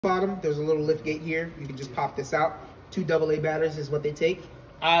bottom, there's a little lift gate here. You can just pop this out. 2 AA batteries is what they take.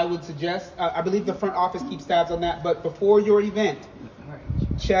 I would suggest, I believe the front office keeps tabs on that, but before your event,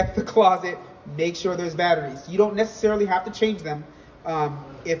 check the closet, make sure there's batteries. You don't necessarily have to change them.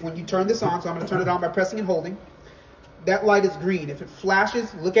 If when you turn this on, so I'm going to turn it on by pressing and holding, that light is green. If it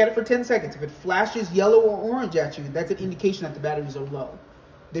flashes, look at it for 10 seconds. If it flashes yellow or orange at you, that's an indication that the batteries are low.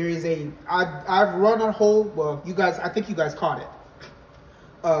 There is I've run a whole, well, you guys, I think you guys caught it.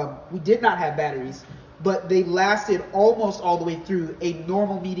 We did not have batteries, but they lasted almost all the way through a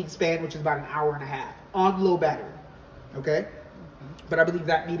normal meeting span, which is about an hour and a half on low battery. Okay? But I believe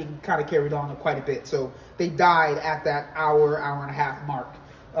that meeting kind of carried on quite a bit. So they died at that hour and a half mark.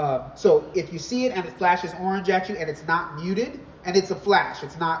 So if you see it and it flashes orange at you and it's not muted, and it's a flash,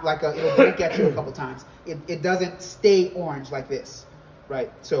 it's not like it'll blink at you a couple times. It doesn't stay orange like this,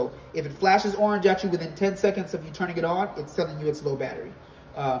 right? So if it flashes orange at you within 10 seconds of you turning it on, it's telling you it's low battery.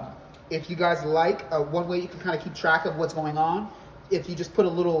 If you guys like, one way you can kind of keep track of what's going on, if you just put a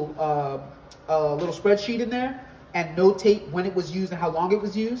little spreadsheet in there and notate when it was used and how long it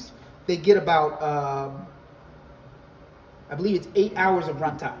was used, they get about, I believe it's 8 hours of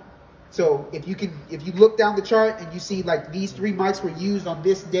runtime. So if you look down the chart and you see like these 3 mics were used on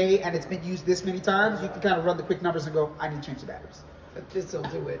this day and it's been used this many times, you can kind of run the quick numbers and go, I need to change the batteries. But this will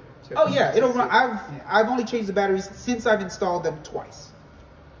do it. Oh yeah, it'll run. I've only changed the batteries since I've installed them twice.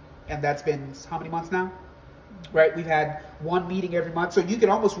 And that's been how many months now? Right? We've had 1 meeting every month. So you could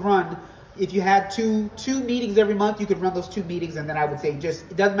almost run, if you had two meetings every month, you could run those 2 meetings. And then I would say it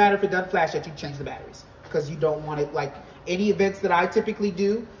doesn't matter if it doesn't flash at you, change the batteries. Because you don't want it, like any events that I typically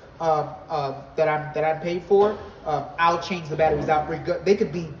do, that I'm paid for, I'll change the batteries out.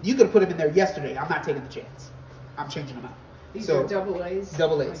 You could have put them in there yesterday. I'm not taking the chance. I'm changing them out. These are double A's?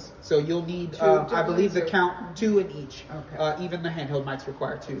 Double A's. So you'll need, I believe the count 2 in each. Okay. Even the handheld mics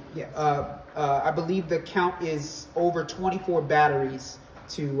require 2. Yes. I believe the count is over 24 batteries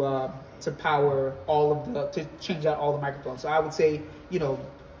to power to change out all the microphones. So I would say,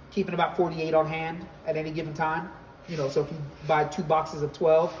 keeping about 48 on hand at any given time. So if you buy 2 boxes of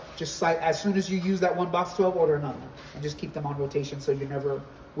 12, just as soon as you use that 1 box of 12, order another one and just keep them on rotation so you're never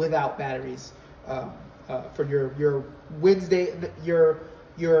without batteries. For your Wednesday,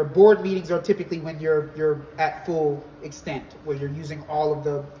 your board meetings are typically when you're at full extent, where you're using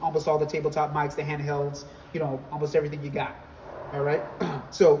almost all the tabletop mics, the handhelds, almost everything you got. All right.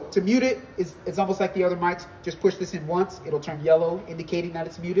 So to mute it, it's almost like the other mics. Just push this in once, it'll turn yellow, indicating that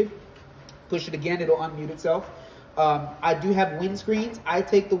it's muted. Push it again, it'll unmute itself. I do have windscreens. I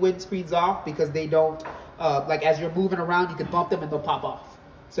take the windscreens off because they don't, like as you're moving around, you can bump them and they'll pop off.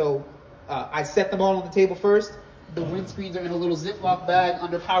 So I set them all on the table first. The windscreens are in a little Ziploc bag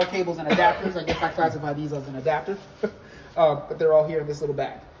under power cables and adapters. I guess I classify these as an adapter, but they're all here in this little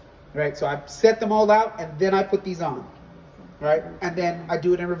bag. Right, so I set them all out and then I put these on. Right, and then I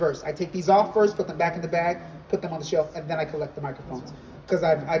do it in reverse. I take these off first, put them back in the bag, put them on the shelf, and then I collect the microphones. Because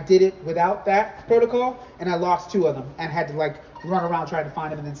I did it without that protocol, and I lost 2 of them and had to run around trying to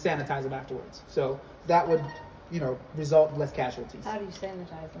find them and then sanitize them afterwards. So that would, result in less casualties. How do you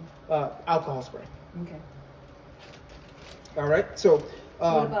sanitize them? Alcohol spray. Okay. All right. So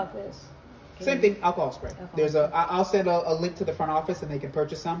what about this? Same thing, alcohol spray. There's I'll send a link to the front office and they can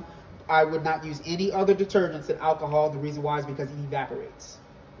purchase some. I would not use any other detergents than alcohol. The reason why is because it evaporates.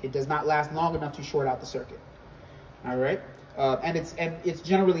 It does not last long enough to short out the circuit. All right. And it's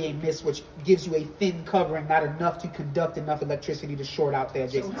generally a mist, which gives you a thin covering, not enough to conduct enough electricity to short out the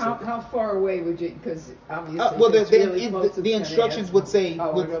adjacent circuit. How far away would you? Because obviously, well, the instructions would say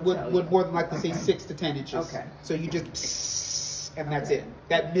would more than likely say 6 to 10 inches. Okay. So you just and that's it.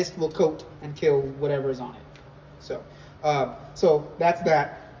 That mist will coat and kill whatever is on it. So that's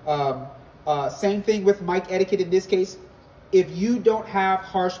that. Same thing with mic etiquette in this case. If you don't have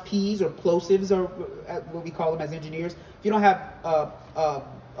harsh P's or plosives, or what we call them as engineers, if you don't have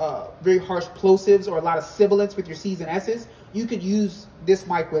very harsh plosives or a lot of sibilants with your C's and S's, you could use this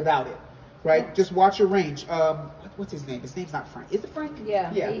mic without it, right? Just watch your range. What's his name? His name's not Frank. Is it Frank?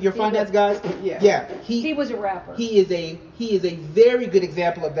 Yeah. Your finance guys? Yeah. Yeah. He was a rapper. He is a very good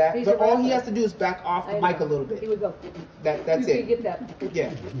example of that. But all he has to do is back off the mic a little bit. He would go. That's you it. Get that.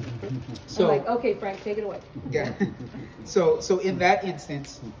 Yeah. So I'm like, okay, Frank, take it away. Yeah. So in that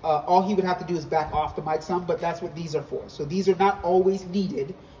instance, all he would have to do is back off the mic some, but that's what these are for. So these are not always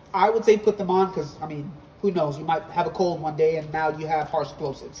needed. I would say put them on because, who knows? You might have a cold one day and now you have harsh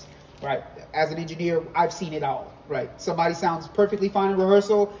plosives, right? As an engineer, I've seen it all, right? Somebody sounds perfectly fine in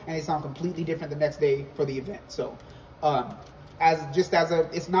rehearsal and they sound completely different the next day for the event. So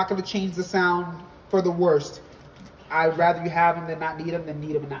it's not going to change the sound for the worst. I'd rather you have them than not need them than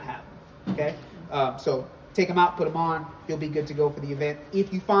need them and not have them. Okay, so take them out, put them on. You'll be good to go for the event.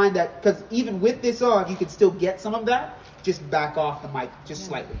 If you find that, because even with this on, you can still get some of that. Just back off the mic just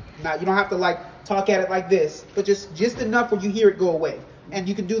slightly. Now you don't have to like talk at it like this, but just enough where you hear it go away. And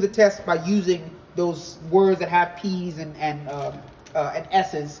you can do the test by using those words that have P's and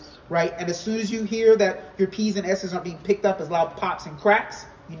S's, right? And as soon as you hear that your P's and S's aren't being picked up as loud pops and cracks,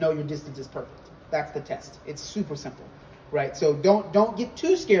 you know your distance is perfect. That's the test. It's super simple, right? So don't get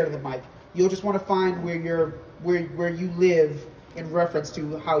too scared of the mic. You'll just want to find where you live in reference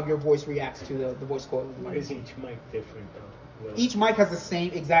to how your voice reacts to the voice coil of the mic. Why is each mic different though? Each mic has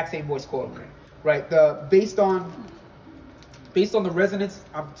the exact same voice coil, okay, right? Based on the resonance,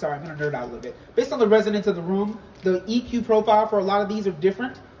 I'm sorry, I'm gonna nerd out a little bit. Based on the resonance of the room, the EQ profile for a lot of these are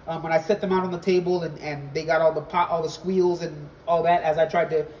different. When I set them out on the table and they got all the squeals and all that, as I tried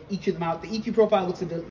to EQ them out, the EQ profile looks a